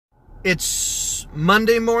It's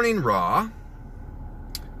Monday Morning Raw.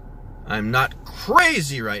 I'm not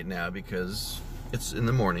crazy right now because it's in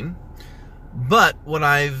the morning. But what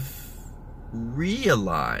I've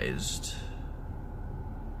realized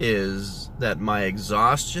is that my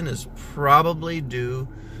exhaustion is probably due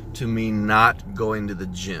to me not going to the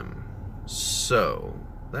gym. So,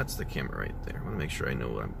 that's the camera right there. I want to make sure I know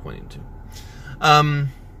what I'm pointing to.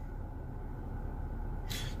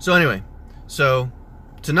 So anyway,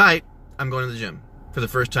 tonight I'm going to the gym for the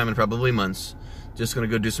first time in probably months. Just going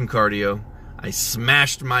to go do some cardio. I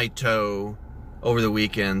smashed my toe over the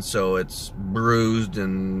weekend, so it's bruised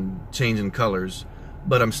and changing colors.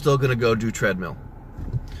 But I'm still going to go do treadmill.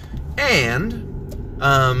 And,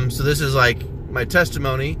 so this is like my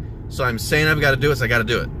testimony. So I'm saying I've got to do it, so I got to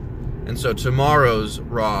do it. And so tomorrow's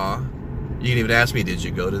Raw, you can even ask me, did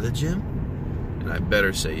you go to the gym? And I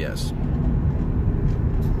better say yes.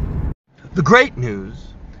 The great news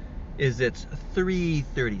is it's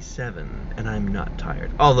 3:37 and I'm not tired.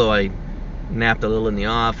 Although I napped a little in the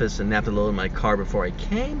office and napped a little in my car before I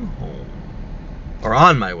came home. Or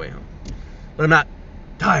on my way home. But I'm not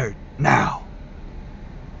tired now.